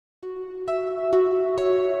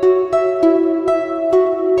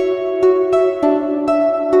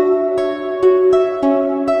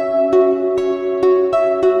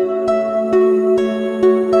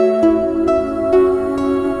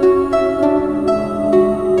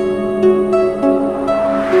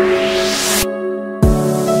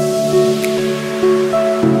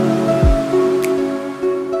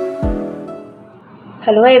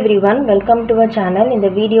Hello everyone, welcome to our channel. In the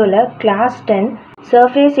video class 10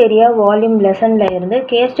 surface area volume lesson la irundhu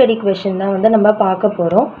case study question da vandu namba paaka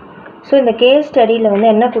porom. So in the case study la vandu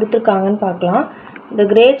enna kuduthirukanga nu paakalam. The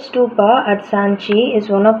Great Stupa at Sanchi is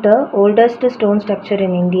one of the oldest stone structure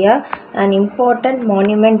in India, an important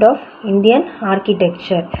monument of Indian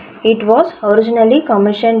architecture. It was originally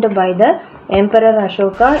commissioned by the Emperor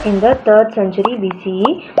Ashoka in the 3rd century BCE.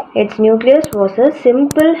 Its nucleus was a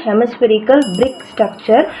simple hemispherical brick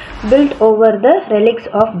structure built over the relics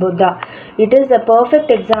of Buddha. It is a perfect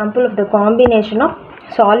example of the combination of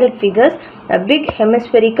solid figures, a big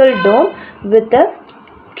hemispherical dome with a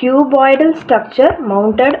cuboidal structure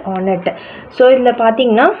mounted on it. So idla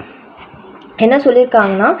pathina என்ன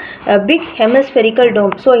சொல்லிருக்காங்கன்னா big hemispherical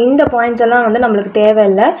dome. So இந்த points எல்லாம் வந்து நம்மளுக்கு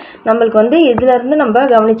தேவையில்லை, நம்மளுக்கு வந்து இதுல இருந்து நம்ம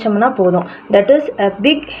கவனிச்சோம்னா போதும். That is a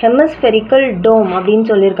big hemispherical dome அப்படின்னு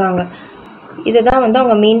சொல்லியிருக்காங்க. இதுதான் வந்து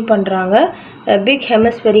அவங்க மீன் பண்றாங்க. a big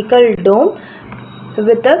hemispherical dome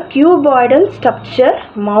with a cuboidal structure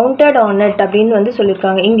mounted on it அப்படின்னு வந்து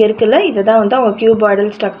சொல்லியிருக்காங்க. இங்க இருக்குல்ல, இதுதான் வந்து அவங்க cuboidal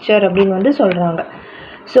structure அப்படின்னு வந்து சொல்றாங்க.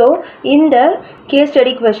 ஸோ இந்த case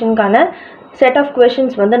study கொஸ்டினுக்கான set of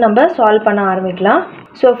questions வந்து நம்ம சால்வ் பண்ண ஆரம்பிக்கலாம்.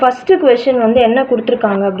 ஸோ ஃபர்ஸ்ட் கொஸ்டின் வந்து என்ன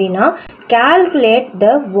கொடுத்துருக்காங்க அப்படின்னா, calculate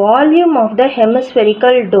the volume of the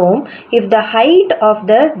hemispherical dome if the height of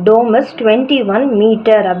the dome is 21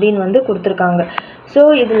 meter அப்படின்னு வந்து கொடுத்துருக்காங்க. ஸோ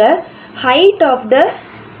இதில் height of the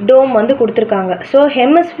dome வந்து கொடுத்துருக்காங்க. ஸோ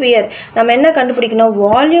ஹெமிஸ்பியர் நம்ம என்ன கண்டுபிடிக்கணும்,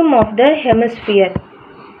 volume of the hemisphere.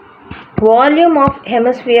 Volume of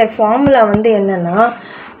hemisphere formula வந்து என்னன்னா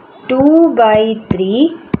 2/3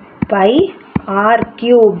 pi r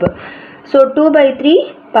cube. So 2/3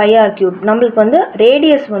 pi r cube. நம்மளுக்கு வந்து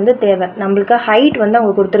ரேடியஸ் வந்து தேவை, நம்மளுக்கு ஹைட் வந்து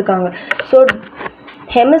அவங்க கொடுத்துருக்காங்க. ஸோ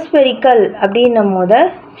ஹெமிஸ்பெரிக்கல் அப்படின்னும் போது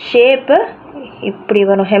ஷேப்பு இப்படி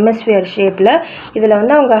வரும், ஹெமிஸ்பியர் ஷேப்பில். இதில்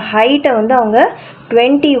வந்து அவங்க ஹைட்டை வந்து அவங்க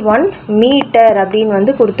 21 மீட்டர் அப்படின்னு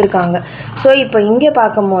வந்து கொடுத்துருக்காங்க. ஸோ இப்போ இங்கே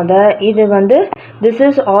பார்க்கும் போது இது வந்து this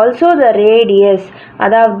is also the radius.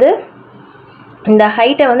 அதாவது இந்த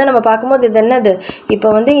ஹைட்டை வந்து நம்ம பார்க்கும்போது இது என்னது, இப்போ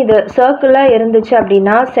வந்து இது சர்க்கிளாக இருந்துச்சு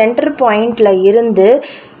அப்படின்னா சென்டர் பாயிண்டில் இருந்து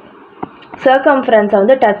சர்க்கம்ஃபரன்ஸை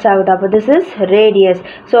வந்து டச் ஆகுது, அப்போ this is radius.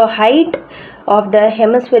 So height of the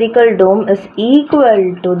hemispherical dome is equal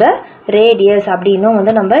to the radius அப்படின்னும்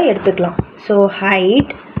வந்து நம்ம எடுத்துக்கலாம். So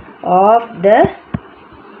height of the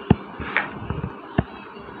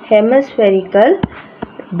hemispherical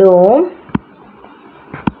dome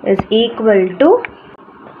is equal to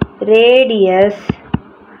radius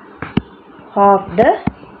of the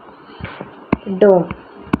dome.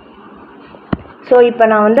 So இப்போ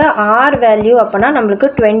நான் வந்து ஆர் வேல்யூ அப்போனா நம்மளுக்கு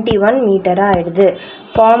 21 மீட்டராக ஆகிடுது.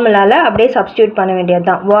 ஃபார்முலாவில் அப்படியே சப்ஸ்டியூட் பண்ண வேண்டியது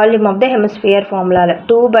தான். வால்யூம் ஆஃப் த ஹெமிஸ்பியர் ஃபார்முலாவில்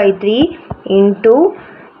 2/3 இன்ட்டு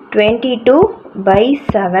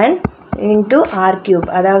 22/7 into r cube,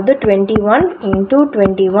 அதாவது 21 into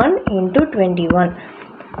 21 into 21.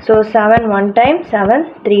 So 7 1 time, 7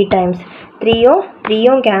 3 times,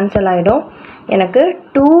 3யும் cancel ஆகிடும். எனக்கு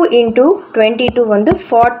 2 into 22 வந்து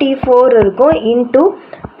 44 இருக்கும், into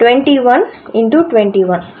 21 into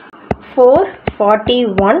 21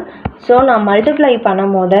 441. ஸோ நான் மல்டிப்ளை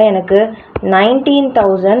பண்ணும் போது எனக்கு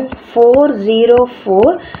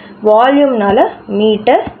 19,404 வால்யூம்னால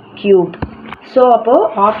மீட்டர் கியூப். ஸோ அப்போது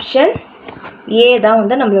ஆப்ஷன் ஏ தான்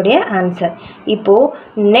வந்து நம்மளுடைய ஆன்சர். இப்போது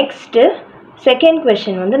நெக்ஸ்ட்டு செகண்ட்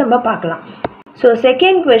கொஷின் வந்து நம்ம பார்க்கலாம். ஸோ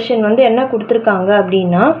செகண்ட் கொஷின் வந்து என்ன கொடுத்துருக்காங்க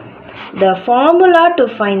அப்படின்னா, the formula to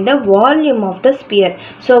find the volume of the sphere.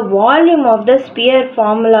 So volume of the sphere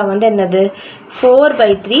formula வந்து என்னது,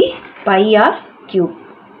 4/3 pi r cube.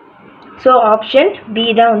 So option B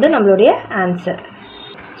தான் வந்து நம்மளுடைய ஆன்சர்.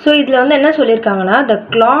 ஸோ இதில் வந்து என்ன சொல்லியிருக்காங்கன்னா, the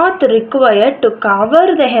cloth required to cover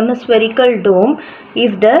the hemispherical dome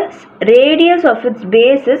if the radius of its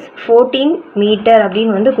base is 14 meter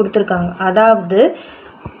அப்படின்னு வந்து கொடுத்துருக்காங்க. அதாவது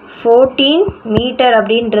 14 மீட்டர்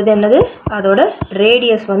அப்படின்றது என்னது, அதோட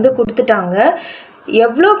ரேடியஸ் வந்து கொடுத்துட்டாங்க.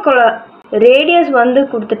 எவ்வளோ ரேடியஸ் வந்து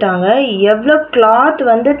கொடுத்துட்டாங்க, எவ்வளோ கிளாத்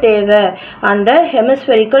வந்து தேவை அந்த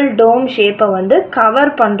ஹெமிஸ்பெரிக்கல் டோம் ஷேப்பை வந்து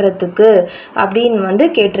கவர் பண்ணுறதுக்கு அப்படின்னு வந்து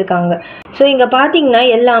கேட்டிருக்காங்க. ஸோ இங்கே பார்த்தீங்கன்னா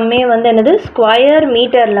எல்லாமே வந்து என்னது ஸ்கொயர்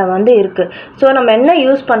மீட்டரில் வந்து இருக்குது. ஸோ நம்ம என்ன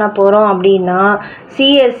யூஸ் பண்ண போகிறோம் அப்படின்னா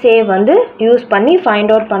சிஎஸ்ஏ வந்து யூஸ் பண்ணி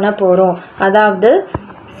ஃபைண்ட் அவுட் பண்ண போகிறோம். அதாவது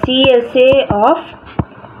சிஎஸ்ஏ ஆஃப்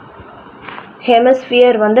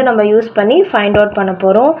ஹெமிஸ்பியர் வந்து நம்ம யூஸ் பண்ணி ஃபைண்ட் அவுட் பண்ண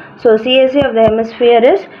போகிறோம். So CSA of the hemisphere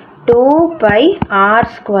is 2 pi r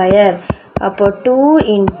square. அப்போ 2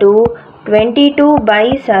 into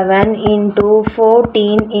 22/7 into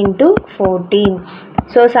 14 into 14.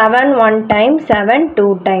 So 7 1 time, 7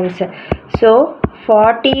 2 times. So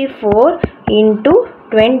 44 into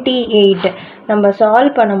 28 நம்ம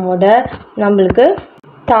சால்வ் பண்ணும்போது நம்மளுக்கு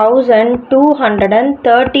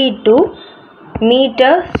 1232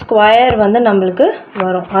 மீட்டர் ஸ்கொயர் வந்து நம்மளுக்கு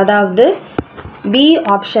வரும். அதாவது பி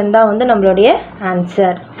ஆப்ஷன் தான் வந்து நம்மளுடைய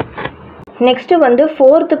ஆன்சர். நெக்ஸ்ட் வந்து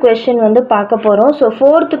ஃபோர்த் கொஸ்டின் வந்து பார்க்க போகிறோம். ஸோ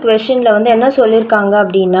ஃபோர்த் கொஸ்டினில் வந்து என்ன சொல்லியிருக்காங்க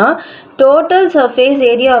அப்படின்னா, total surface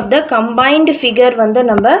area of the combined figure வந்து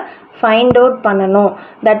நம்ம ஃபைண்ட் அவுட் பண்ணணும்.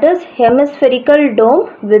 That is hemispherical dome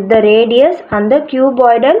with the radius and the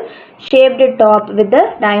cuboidal shaped top with the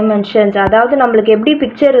dimensions. அதாவது நம்மளுக்கு எப்படி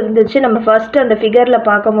பிக்சர் இருந்துச்சு, நம்ம ஃபர்ஸ்ட் அந்த ஃபிகரில்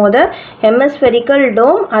பார்க்கும் போது ஹெமிஸ்பெரிக்கல்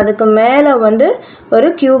டோம், அதுக்கு மேலே வந்து ஒரு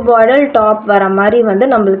கியூபாய்டல் டாப் வர மாதிரி வந்து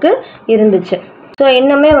நம்மளுக்கு இருந்துச்சு. ஸோ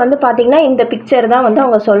இன்னுமே வந்து பார்த்திங்கன்னா இந்த பிக்சர் தான் வந்து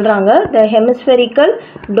அவங்க சொல்கிறாங்க, த hemispherical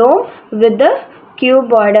dome with the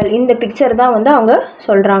cuboidal. இந்த பிக்சர் தான் வந்து அவங்க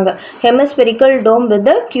சொல்கிறாங்க, hemispherical dome with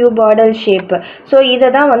the cuboidal shape. So இதை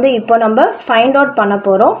தான் வந்து இப்போ நம்ம ஃபைண்ட் அவுட் பண்ண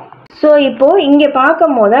போகிறோம். ஸோ இப்போது இங்கே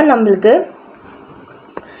பார்க்கும் போது நம்மளுக்கு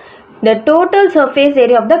the total surface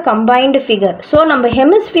area of the combined figure. So நம்ம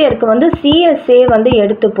ஹெமிஸ்பியருக்கு வந்து CSA வந்து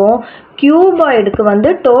எடுத்துப்போம், கியூபாய்டுக்கு வந்து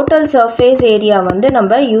டோட்டல் சர்ஃபேஸ் ஏரியா வந்து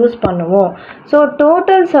நம்ம யூஸ் பண்ணுவோம். ஸோ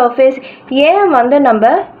டோட்டல் சர்ஃபேஸ் ஏன் வந்து நம்ம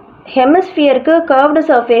ஹெமிஸ்பியருக்கு கர்வ்டு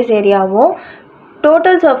சர்ஃபேஸ் ஏரியாவும்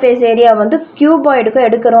டோட்டல் சர்ஃபேஸ் ஏரியா வந்து கியூபாய்டுக்கும்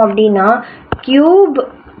எடுக்கிறோம் அப்படின்னா,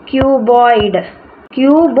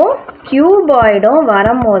 கியூபும் கியூபாய்டும்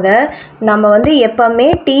வரும்போது நம்ம வந்து எப்போவுமே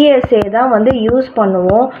டிஎஸ்ஏ தான் வந்து யூஸ்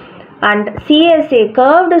பண்ணுவோம். And CSA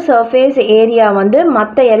curved surface area வந்து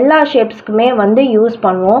மற்ற எல்லா ஷேப்ஸ்க்குமே வந்து யூஸ்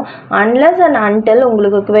பண்ணுவோம். அன்லெஸ் அண்ட் அன்டில்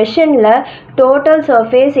உங்களுக்கு கொஷனில் total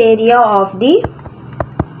surface area of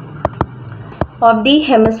the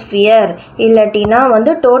hemisphere இல்லாட்டினா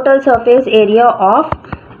வந்து total surface area of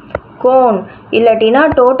cone இல்லாட்டினா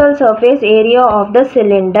total surface area of the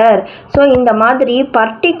cylinder. So இந்த மாதிரி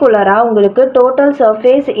பர்டிகுலராக உங்களுக்கு டோட்டல்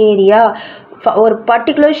சர்ஃபேஸ் ஏரியா ஒரு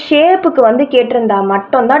பர்டிகுலர் ஷேப்புக்கு வந்து கேட்டிருந்தா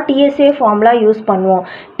மட்டும்தான் டிஎஸ்ஏ ஃபார்முலா யூஸ் பண்ணுவோம்.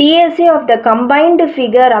 DSA of the combined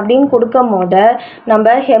figure அப்படின்னு கொடுக்கும் போது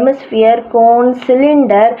நம்ம ஹெமிஸ்பியர், கோன்,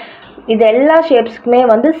 சிலிண்டர் இது எல்லா ஷேப்ஸ்க்குமே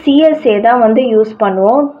வந்து சிஎஸ்ஏ தான் வந்து யூஸ்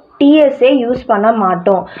பண்ணுவோம், டிஎஸ்ஏ யூஸ் பண்ண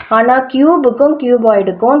மாட்டோம். ஆனால் கியூபுக்கும்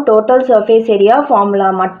கியூபாய்டுக்கும் டோட்டல் சர்ஃபேஸ் ஏரியா ஃபார்முலா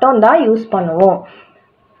மட்டும் தான் யூஸ் பண்ணுவோம்.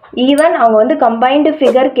 ஈவன் அவங்க வந்து கம்பைன்டு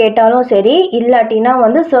ஃபிகர் கேட்டாலும் சரி, இல்லாட்டினா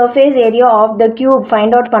வந்து surface area of the cube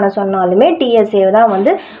find out பண்ண சொன்னாலுமே டிஎஸ்ஏ தான்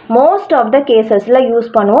வந்து மோஸ்ட் ஆஃப் த கேசஸில் யூஸ்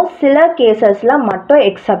பண்ணுவோம். சில கேசஸில் மட்டும்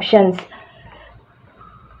எக்ஸப்ஷன்ஸ்.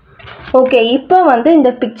 ஓகே, இப்போ வந்து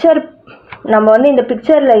இந்த பிக்சர் நம்ம வந்து இந்த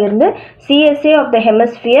பிக்சரில் இருந்து CSA of the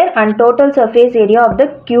hemisphere and total surface area of the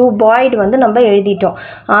cuboid வந்து நம்ம எழுதிட்டோம்.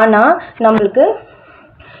 ஆனால் நம்மளுக்கு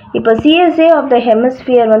இப்போ சிஎஸ்ஏ ஆஃப் த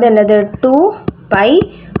ஹெமிஸ்பியர் வந்து என்னது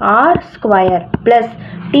 2πr² plus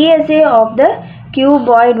DSA of the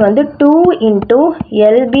cuboid வந்து 2 ×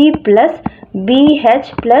 LB plus BH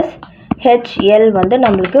plus HL வந்து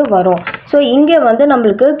நம்மளுக்கு வரும். ஸோ இங்கே வந்து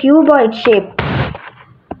நம்மளுக்கு கியூபாய்டு ஷேப்,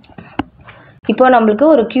 இப்போ நம்மளுக்கு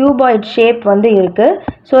ஒரு கியூபாய்டு ஷேப் வந்து இருக்குது.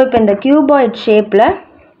 ஸோ இப்போ இந்த கியூபாய்டு ஷேப்பில்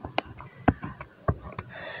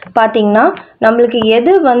பார்த்திங்கன்னா நம்மளுக்கு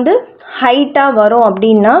எது வந்து ஹைட்டாக வரும்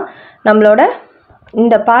அப்படின்னா, நம்மளோட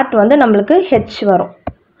இந்த பார்ட் வந்து நம்மளுக்கு ஹெச் வரும்.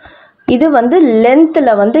 இது வந்து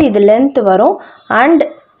லென்த்தில் வந்து இது லென்த் வரும். அண்ட்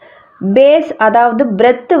பேஸ் அதாவது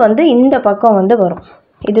பிரெத்து வந்து இந்த பக்கம் வந்து வரும்.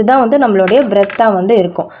 இதுதான் வந்து நம்மளுடைய பிரெத்தாக வந்து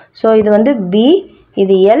இருக்கும். ஸோ இது வந்து பி,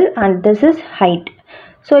 இது L and this is height.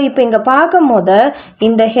 So இப்போ இங்கே பார்க்கும் போது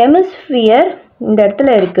இந்த ஹெமிஸ்பியர் இந்த இடத்துல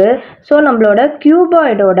இருக்குது. ஸோ நம்மளோட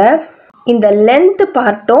கியூபாய்டோட இந்த லென்த்து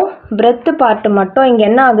பார்ட்டும் பிரெத்து பார்ட்டு மட்டும் இங்கே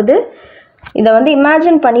என்ன ஆகுது, இதை வந்து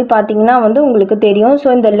இமேஜின் பண்ணி பார்த்தீங்கன்னா வந்து உங்களுக்கு தெரியும். ஸோ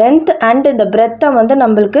இந்த லென்த் அண்ட் இந்த பிரெத்தை வந்து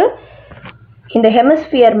நம்மளுக்கு இந்த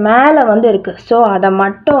ஹெமிஸ்பியர் மேலே வந்து இருக்குது. ஸோ அதை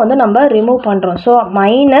மட்டும் வந்து நம்ம ரிமூவ் பண்ணுறோம். ஸோ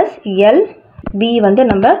 -LB வந்து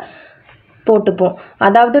நம்ம போட்டுப்போம்.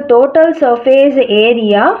 அதாவது டோட்டல் சர்ஃபேஸ்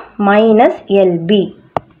ஏரியா -LB.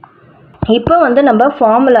 இப்போ வந்து நம்ம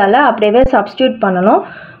ஃபார்முலாவில் அப்படியே சப்ஸ்டியூட் பண்ணணும்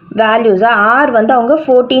வேல்யூஸாக. ஆர் வந்து அவங்க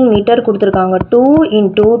 14 மீட்டர் கொடுத்துருக்காங்க. 2 ×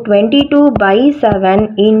 22/7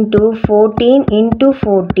 × 14 ×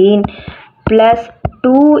 14 ப்ளஸ்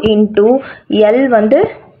 2 × L வந்து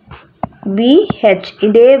BH.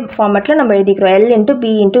 இதே ஃபார்மேட்டில் நம்ம எழுதிக்கிறோம், L × B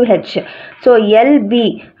 × H. So LB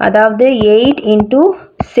அதாவது 8 ×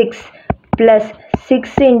 6 ப்ளஸ்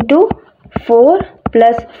 6 × 4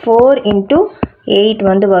 ப்ளஸ் 4 × 8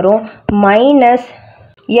 வந்து வரும் மைனஸ்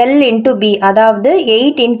L × B அதாவது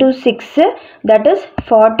 8 × 6 that is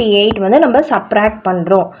 48 வந்து நம்ம சப்ராக்ட்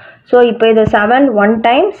பண்ணுறோம். ஸோ இப்போ இது 7 1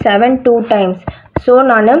 time 7 2 times. ஸோ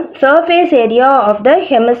நான் surface area of the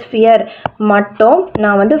hemisphere மட்டும்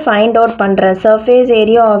நான் வந்து ஃபைண்ட் அவுட் பண்ணுறேன். Surface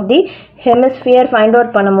area of the hemisphere find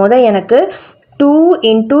out பண்ணும் போது எனக்கு 2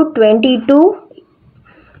 × 22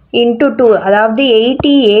 into 2 அதாவது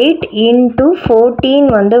 88 into 14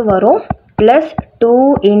 வந்து வரும் plus 2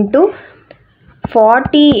 into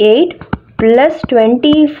 48 plus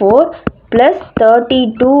 24 plus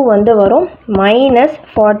 32 வந்து வரும் minus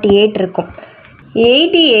 48 இருக்கும்.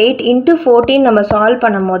 88 into 14 நம்ம சால்வ்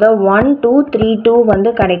பண்ணும்போது 1 2 3 2 வந்து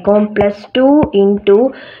கிடைக்கும் plus 2 into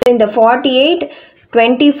இந்த 48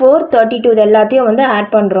 24 32 இது எல்லாத்தையும் வந்து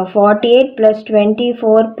ஆட் பண்ணுறோம். 48 plus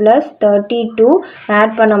 24 plus 32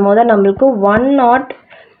 ஆட் பண்ணும்போது நம்மளுக்கு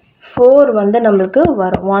 104 வந்து நம்மளுக்கு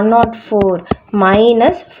வரும். 104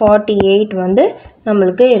 minus 48 வந்து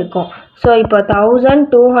நம்மளுக்கு இருக்கும். ஸோ இப்போ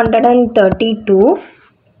 1232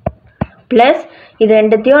 ப்ளஸ் இது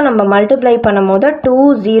ரெண்டுத்தையும் நம்ம மல்டிப்ளை பண்ணும்போது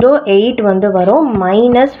 208 வந்து வரும்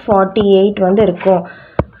minus 48 வந்து இருக்கும்.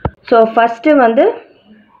 ஸோ ஃபஸ்ட்டு வந்து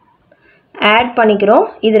ஆட் பண்ணிக்கிறோம்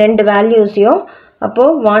இது ரெண்டு வேல்யூஸையும்.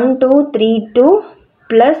 அப்போது 1232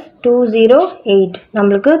 ப்ளஸ் 208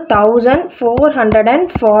 நம்மளுக்கு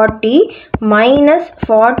 1440 minus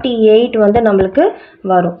 48 வந்து நம்மளுக்கு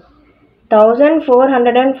வரும்.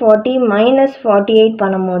 1440 minus 48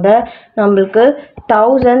 பண்ணும்போது நம்மளுக்கு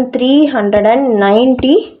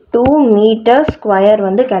 1392 மீட்டர் ஸ்கொயர்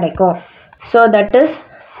வந்து கிடைக்கும். So that is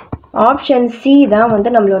option C தான் வந்து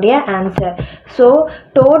நம்மளுடைய answer. So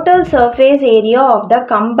total surface area of the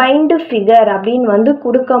combined figure அப்படின்னு வந்து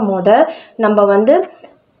கொடுக்கும் போது நம்ம வந்து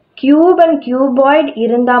கியூப் அண்ட் கியூபாய்டு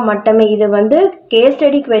இருந்தால் மட்டுமே, இது வந்து கேஸ்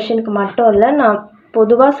ஸ்டடி கொஷனுக்கு மட்டும் இல்லை, நான்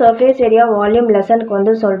பொதுவாக சர்ஃபேஸ் ஏரியா வால்யூம் லெசனுக்கு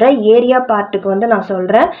வந்து சொல்கிறேன், ஏரியா பார்ட்டுக்கு வந்து நான்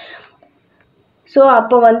சொல்கிறேன். ஸோ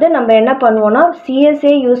அப்போ வந்து நம்ம என்ன பண்ணுவோம்னா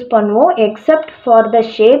சிஎஸ்ஏ யூஸ் பண்ணுவோம் except for the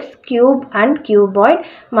shapes cube and cuboid.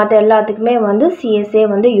 மற்ற எல்லாத்துக்குமே வந்து சிஎஸ்ஏ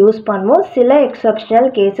வந்து யூஸ் பண்ணுவோம் சில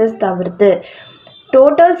எக்ஸப்ஷனல் கேசஸ் தவிர்த்து.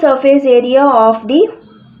 Total surface area of the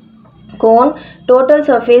cone, total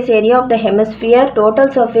surface area of the hemisphere, total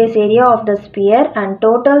surface area of the sphere and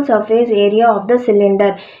total surface area of the cylinder.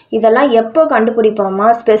 இதெல்லாம் எப்போ கண்டுபிடிப்போமா,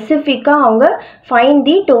 ஸ்பெசிஃபிக்காக அவங்க find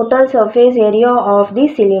the total surface area of the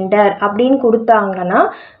cylinder அப்படின்னு கொடுத்தாங்கன்னா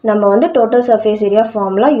நம்ம வந்து total surface area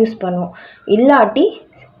formula use பண்ணுவோம். இல்லாட்டி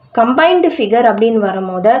கம்பைன்டு ஃபிகர் அப்படின்னு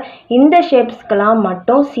வரும்போது இந்த ஷேப்ஸ்க்கெலாம்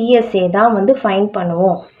மட்டும் சிஎஸ்ஏ தான் வந்து ஃபைண்ட்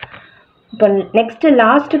பண்ணுவோம். இப்போ நெக்ஸ்ட்டு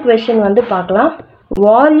லாஸ்ட் கொஷின் வந்து பார்க்கலாம்.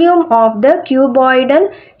 Volume of the cuboidal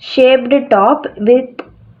shaped top with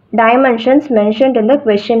dimensions mentioned in the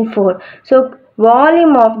question 4. So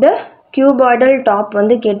volume of the cuboidal top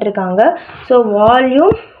வந்து கேட்டிருக்காங்க. So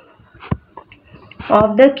volume of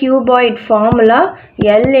the cuboid formula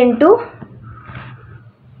L into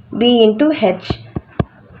B into H.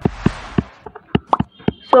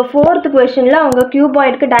 So fourth கொஷனில் அவங்க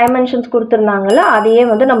கியூபாய்டுக்கு dimensions கொடுத்துருந்தாங்கல்ல, அதையே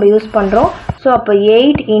வந்து நம்ம use பண்ணுறோம். So அப்போ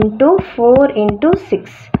 8 into 4 into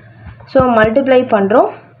 6. So multiply பண்ணுறோம்.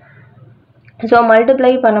 So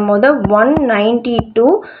multiply பண்ணும்போது 192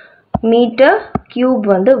 மீட்டர் கியூப்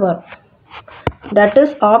வந்து வரும். தட்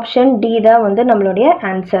இஸ் ஆப்ஷன் டி தான் வந்து நம்மளுடைய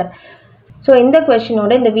ஆன்சர். ஸோ இந்த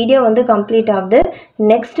கொஷினோட இந்த வீடியோ வந்து கம்ப்ளீட் ஆகுது.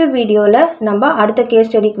 நெக்ஸ்ட் வீடியோவில் நம்ம அடுத்த கேஸ்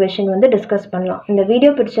ஸ்டடி கொஷின் வந்து டிஸ்கஸ் பண்ணலாம். இந்த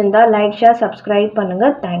வீடியோ பிடிச்சிருந்தா லைக் ஷேர் சப்ஸ்கிரைப்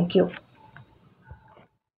பண்ணுங்கள். தேங்க்யூ.